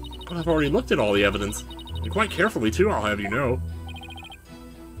 But I've already looked at all the evidence, and quite carefully too, I'll have you know.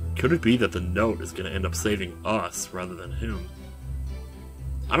 Could it be that the note is going to end up saving us rather than him?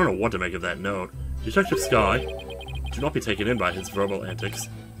 I don't know what to make of that note. Detective Skye, do not be taken in by his verbal antics.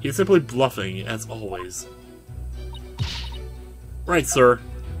 He is simply bluffing, as always. Right, sir.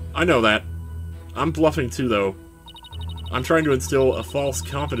 I know that. I'm bluffing too, though. I'm trying to instill a false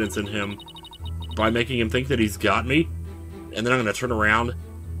confidence in him by making him think that he's got me, and then I'm going to turn around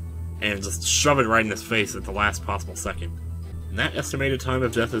and just shove it right in his face at the last possible second. And that estimated time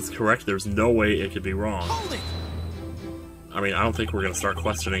of death is correct. There's no way it could be wrong. I mean, I don't think we're going to start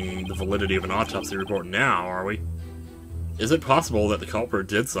questioning the validity of an autopsy report now, are we? Is it possible that the culprit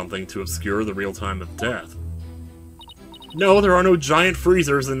did something to obscure the real time of death? No, there are no giant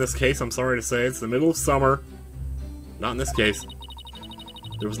freezers in this case, I'm sorry to say. It's the middle of summer. Not in this case.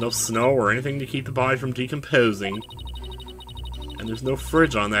 There was no snow or anything to keep the body from decomposing. And there's no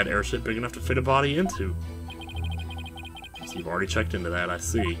fridge on that airship big enough to fit a body into. So you've already checked into that, I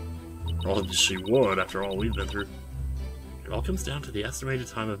see. Well, she would, after all we've been through. It all comes down to the estimated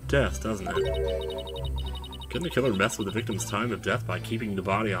time of death, doesn't it? Couldn't the killer mess with the victim's time of death by keeping the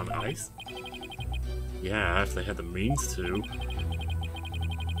body on ice? Yeah, if they had the means to.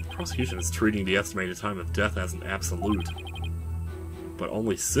 The prosecution is treating the estimated time of death as an absolute. But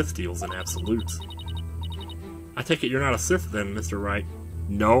only Sith deals in absolutes. I take it you're not a Sith then, Mr. Wright?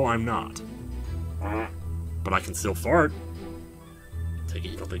 No, I'm not. But I can still fart. Take it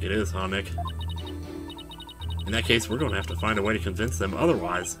you don't think it is, huh, Nick? In that case, we're going to have to find a way to convince them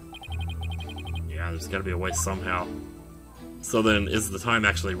otherwise. Yeah, there's got to be a way somehow. So then, is the time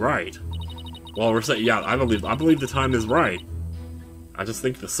actually right? Well, we're saying, yeah, I believe the time is right. I just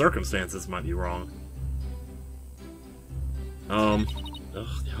think the circumstances might be wrong. The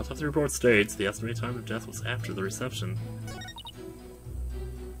autopsy report states the estimated time of death was after the reception.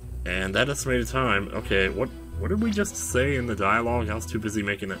 And that estimated time, okay, what did we just say in the dialogue? I was too busy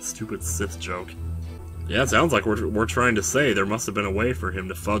making that stupid Sith joke. Yeah, it sounds like we're trying to say there must have been a way for him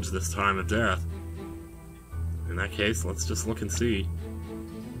to fudge this time of death. In that case, let's just look and see.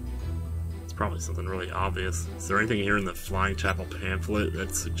 It's probably something really obvious. Is there anything here in the Flying Chapel pamphlet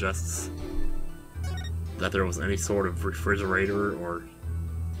that suggests that there was any sort of refrigerator or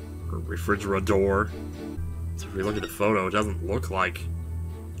refrigerador? So if we look at the photo, it doesn't look like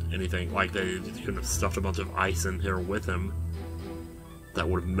anything, like they couldn't have stuffed a bunch of ice in here with him that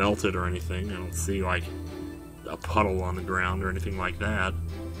would have melted or anything. I don't see, like, a puddle on the ground or anything like that.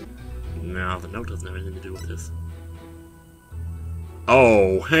 No, the note doesn't have anything to do with this.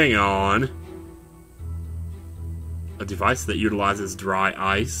 Oh, hang on. A device that utilizes dry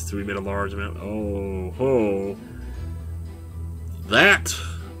ice to emit a large amount. Oh. That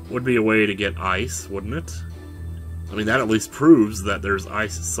would be a way to get ice, wouldn't it? I mean, that at least proves that there's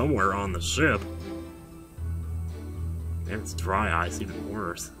ice somewhere on the ship. And it's dry ice, even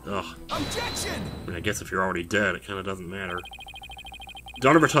worse. Ugh. Objection! I mean, I guess if you're already dead, it kind of doesn't matter.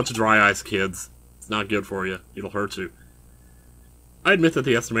 Don't ever touch dry ice, kids. It's not good for you. It'll hurt you. I admit that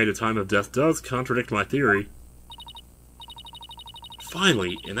the estimated time of death does contradict my theory.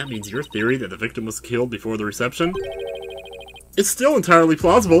 Finally, and that means your theory that the victim was killed before the reception? It's still entirely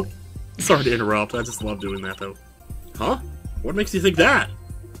plausible. Sorry to interrupt, I just love doing that, though. Huh? What makes you think that?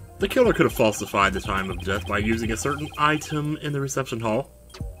 The killer could have falsified the time of death by using a certain item in the reception hall.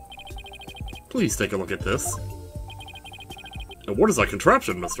 Please take a look at this. And what is that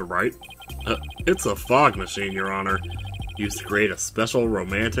contraption, Mr. Wright? It's a fog machine, Your Honor, used to create a special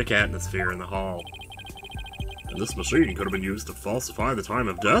romantic atmosphere in the hall. And this machine could have been used to falsify the time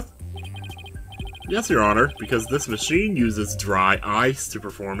of death? Yes, Your Honor, because this machine uses dry ice to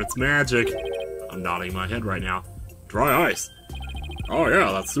perform its magic. I'm nodding my head right now. Dry ice? Oh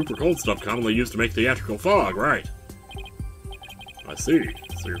yeah, that's super cold stuff commonly used to make theatrical fog, right? I see.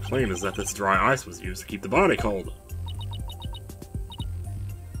 So your claim is that this dry ice was used to keep the body cold.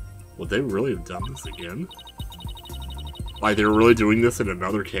 Would they really have done this again? Like, they're really doing this in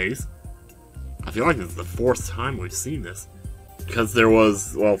another case? I feel like this is the 4th time we've seen this. Because there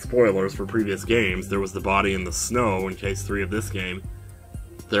was, well, spoilers for previous games, there was the body in the snow in case 3 of this game.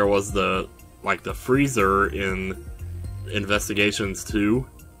 There was the, like, the freezer in Investigations 2.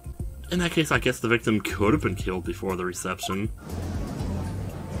 In that case, I guess the victim could have been killed before the reception.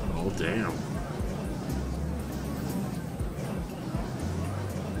 Oh, damn.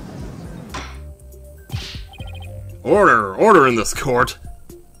 Order! Order in this court!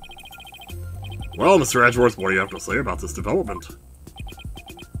 Well, Mr. Edgeworth, what do you have to say about this development?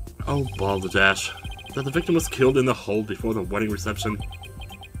 Oh, balderdash. That the victim was killed in the hold before the wedding reception.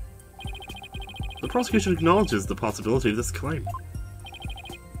 The prosecution acknowledges the possibility of this claim.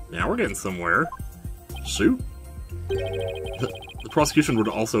 Now we're getting somewhere. Shoot. The prosecution would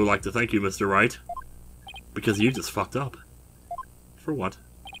also like to thank you, Mr. Wright. Because you just fucked up. For what?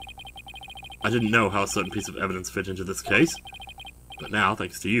 I didn't know how a certain piece of evidence fit into this case. But now,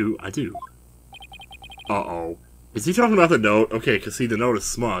 thanks to you, I do. Uh-oh. Is he talking about the note? Okay, because see, the note is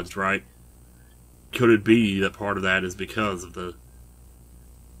smudged, right? Could it be that part of that is because of the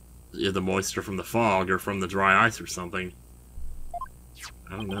moisture from the fog or from the dry ice or something?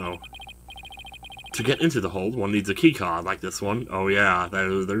 I don't know. To get into the hold, one needs a keycard like this one. Oh yeah,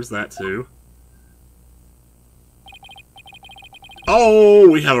 there's that too. Oh,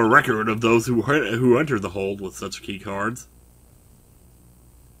 we have a record of those who entered the hold with such keycards.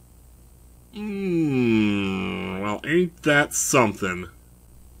 Well, ain't that something?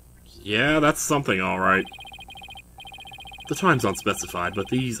 Yeah, that's something, alright. The time's unspecified, but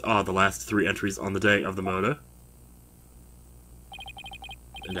these are the last 3 entries on the day of the murder.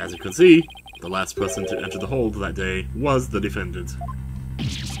 And as you can see, the last person to enter the hold that day was the defendant.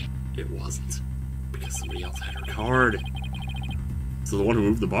 It wasn't, because somebody else had her card. So the one who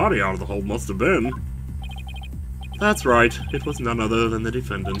moved the body out of the hold must have been... That's right, it was none other than the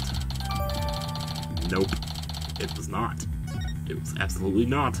defendant. Nope, it was not. It was absolutely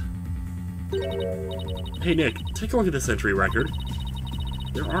not. Hey Nick, take a look at this entry record.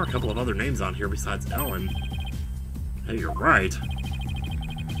 There are a couple of other names on here besides Ellen. Hey, you're right.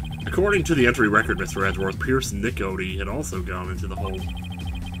 According to the entry record, Mr. Edgeworth, Pierce Nicody had also gone into the hold.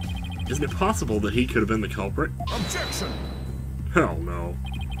 Isn't it possible that he could have been the culprit? Objection! Hell no.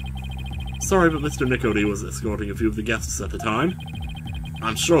 Sorry, but Mr. Nicody was escorting a few of the guests at the time.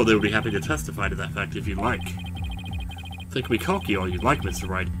 I'm sure they would be happy to testify to that fact if you'd like. Think me cocky all you'd like, Mr.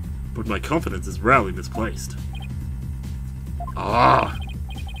 Wright, but my confidence is rarely misplaced. Ah!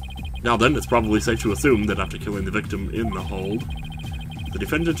 Now then, it's probably safe to assume that after killing the victim in the hold, the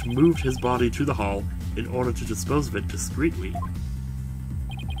defendant moved his body to the hall in order to dispose of it discreetly.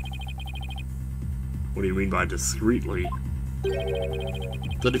 What do you mean by discreetly?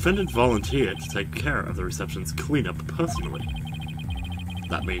 The defendant volunteered to take care of the reception's cleanup personally.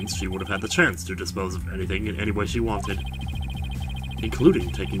 That means she would have had the chance to dispose of anything in any way she wanted, including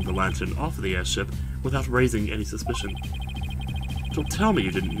taking the lantern off the airship without raising any suspicion. Don't tell me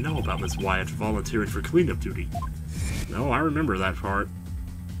you didn't know about Miss Wyatt volunteering for cleanup duty. No, I remember that part.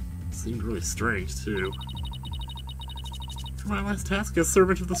 Seemed really strange, too. For my last task as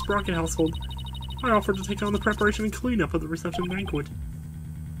servant of the Sprocket household, I offered to take on the preparation and cleanup of the reception banquet.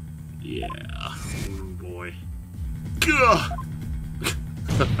 Yeah. Oh boy. Gah!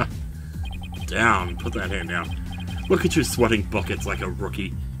 Down. Put that hand down. Look at you sweating buckets like a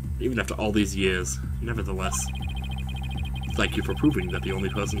rookie, even after all these years. Nevertheless, thank you for proving that the only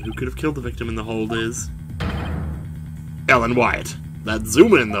person who could have killed the victim in the hold is... Ellen Wyatt. That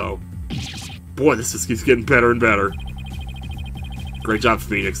zoom in, though. Boy, this just keeps getting better and better. Great job,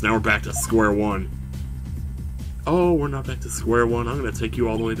 Phoenix. Now we're back to square one. Oh, we're not back to square one. I'm gonna take you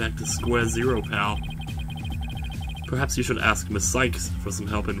all the way back to square zero, pal. Perhaps you should ask Miss Sykes for some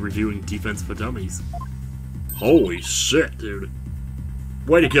help in reviewing Defense for Dummies. Holy shit, dude.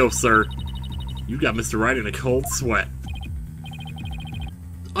 Way to go, sir. You got Mr. Wright in a cold sweat.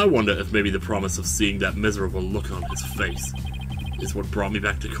 I wonder if maybe the promise of seeing that miserable look on his face is what brought me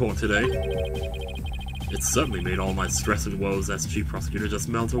back to court today. It certainly made all my stress and woes as chief prosecutor just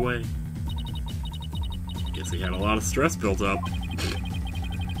melt away. Guess he had a lot of stress built up.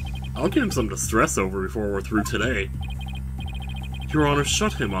 I'll give him something to stress over before we're through today. Your Honor,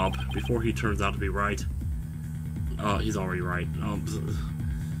 shut him up before he turns out to be right. He's already right.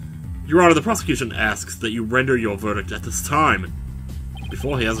 Your Honor, the prosecution asks that you render your verdict at this time,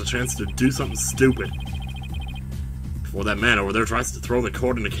 before he has a chance to do something stupid. Before that man over there tries to throw the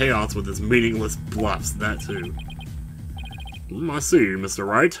court into chaos with his meaningless bluffs, that too. I see, Mr.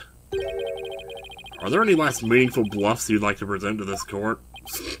 Wright. Are there any last meaningful bluffs you'd like to present to this court?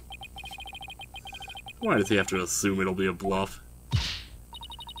 Why does he have to assume it'll be a bluff?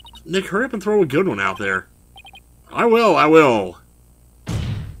 Nick, hurry up and throw a good one out there. I will.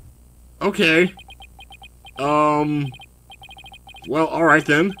 Okay. Well, alright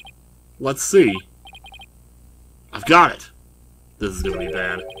then. Let's see. I've got it. This is gonna be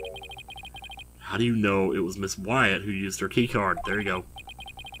bad. How do you know it was Miss Wyatt who used her keycard? There you go.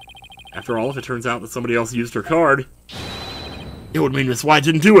 After all, if it turns out that somebody else used her card, it would mean Miss Wyatt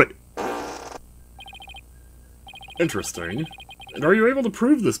didn't do it. Interesting. And are you able to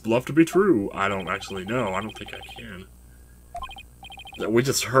prove this bluff to be true? I don't actually know. I don't think I can. We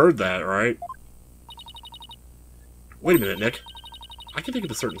just heard that, right? Wait a minute, Nick. I can think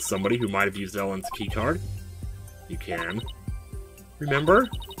of a certain somebody who might have used Ellen's keycard. You can. Remember?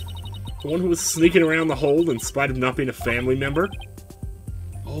 The one who was sneaking around the hold in spite of not being a family member?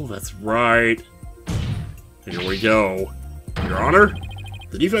 Oh, that's right. Here we go. Your Honor,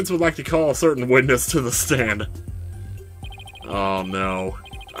 the defense would like to call a certain witness to the stand. Oh no.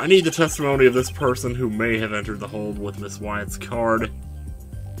 I need the testimony of this person who may have entered the hold with Miss Wyatt's card.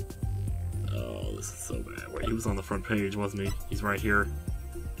 Oh, this is so bad. Wait, he was on the front page, wasn't he? He's right here.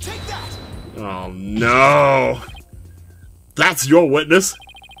 Take that! Oh no! That's your witness?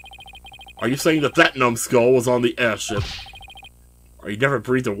 Are you saying that that numbskull was on the airship? Or you never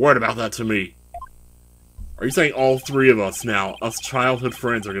breathed a word about that to me? Are you saying all three of us now, us childhood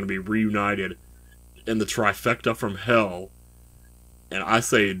friends, are going to be reunited in the trifecta from hell? And I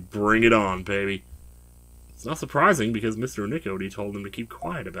say, bring it on, baby. It's not surprising, because Mr. Nicody told him to keep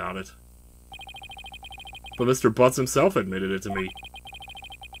quiet about it. But Mr. Butts himself admitted it to me.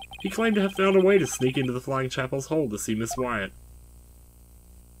 He claimed to have found a way to sneak into the Flying Chapel's hold to see Miss Wyatt.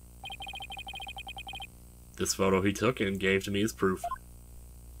 This photo he took and gave to me as proof.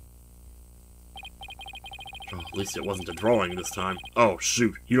 Oh, at least it wasn't a drawing this time. Oh,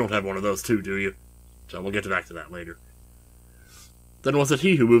 shoot. You don't have one of those too, do you? So we'll get back to that later. Then was it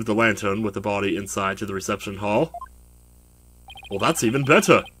he who moved the lantern with the body inside to the reception hall? Well, that's even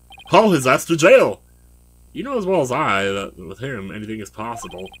better. Haul his ass to jail! You know as well as I that with him, anything is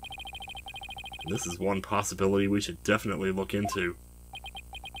possible. And this is one possibility we should definitely look into.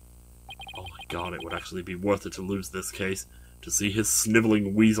 Oh my god, it would actually be worth it to lose this case. To see his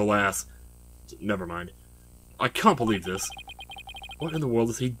sniveling weasel ass. Never mind. I can't believe this. What in the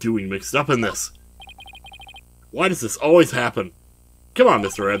world is he doing mixed up in this? Why does this always happen? Come on,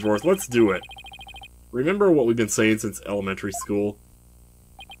 Mr. Edgeworth, let's do it. Remember what we've been saying since elementary school?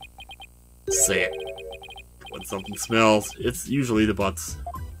 Say it. When something smells, it's usually the butts.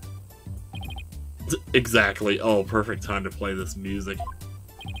 Exactly. Oh, perfect time to play this music.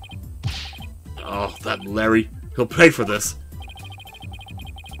 Oh, that Larry. He'll pay for this.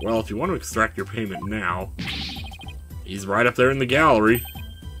 Well, if you want to extract your payment now, he's right up there in the gallery.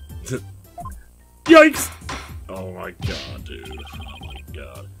 Yikes! Oh my god, dude. Oh my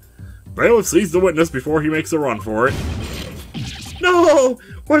god. Bailiff sees the witness before he makes a run for it. No!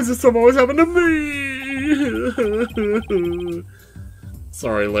 Why does this stuff always happen to me?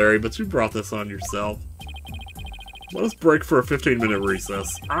 Sorry, Larry, but you brought this on yourself. Let us break for a 15-minute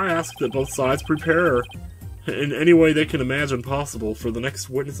recess. I ask that both sides prepare in any way they can imagine possible for the next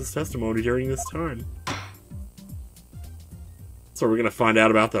witness's testimony during this time. So we're going to find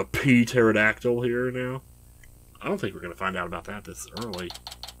out about the P pterodactyl here now? I don't think we're going to find out about that this early.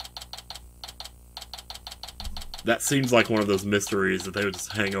 That seems like one of those mysteries that they would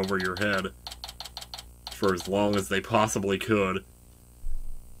just hang over your head for as long as they possibly could.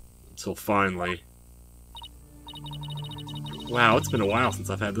 Until finally. Wow, it's been a while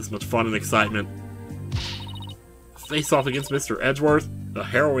since I've had this much fun and excitement. Face off against Mr. Edgeworth, a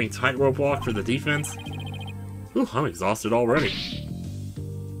harrowing tightrope walk for the defense. Ooh, I'm exhausted already.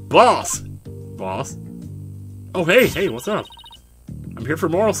 Boss! Boss? Oh, hey, what's up? I'm here for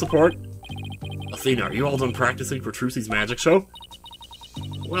moral support. Athena, are you all done practicing for Trucy's magic show?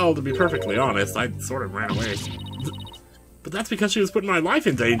 Well, to be perfectly honest, I sort of ran away. But that's because she was putting my life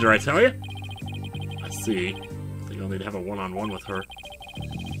in danger, I tell you. I see. I think I'll need to have a one-on-one with her.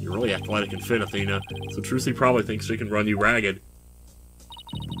 You're really athletic and fit, Athena, so Trucy probably thinks she can run you ragged.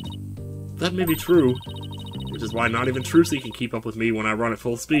 That may be true, Which is why not even Trucy can keep up with me when I run at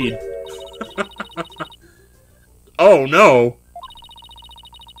full speed. Oh no!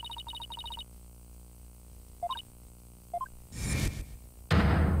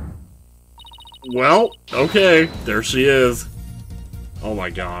 Well, okay, there she is. Oh my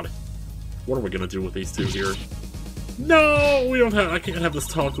god. What are we gonna do with these two here? No! I can't have this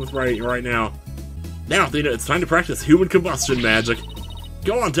talk with Wright right now. Now, Athena, it's time to practice human combustion magic.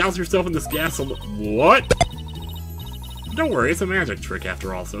 Go on, douse yourself in this gas. What? Don't worry, it's a magic trick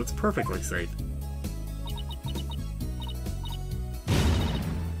after all, so it's perfectly safe.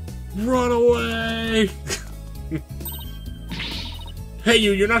 Run away! Hey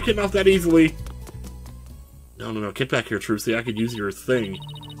you're not getting off that easily. No, get back here, Trucy. I could use your thing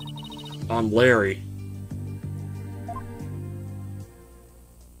on Larry.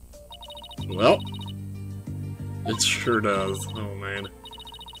 Well, it sure does. Oh, man.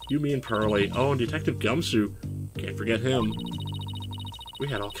 You, me, and Pearly. Oh, and Detective Gumshoe. Can't forget him. We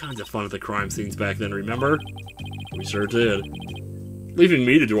had all kinds of fun at the crime scenes back then, remember? We sure did. Leaving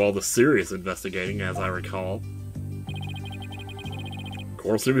me to do all the serious investigating, as I recall.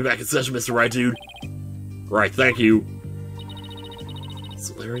 Coral, soon be back in session, Mr. Wright, dude. Right, thank you.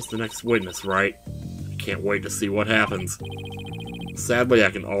 So Larry's the next witness, right? I can't wait to see what happens. Sadly,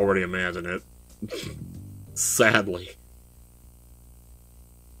 I can already imagine it. Sadly.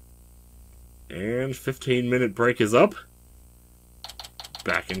 And 15-minute break is up.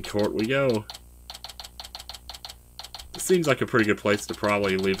 Back in court we go. This seems like a pretty good place to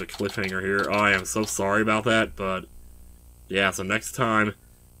probably leave a cliffhanger here. Oh, I am so sorry about that, but yeah, so next time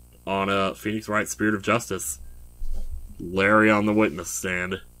on Phoenix Wright Spirit of Justice, Larry on the witness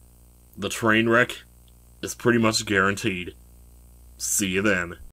stand. The train wreck is pretty much guaranteed. See you then.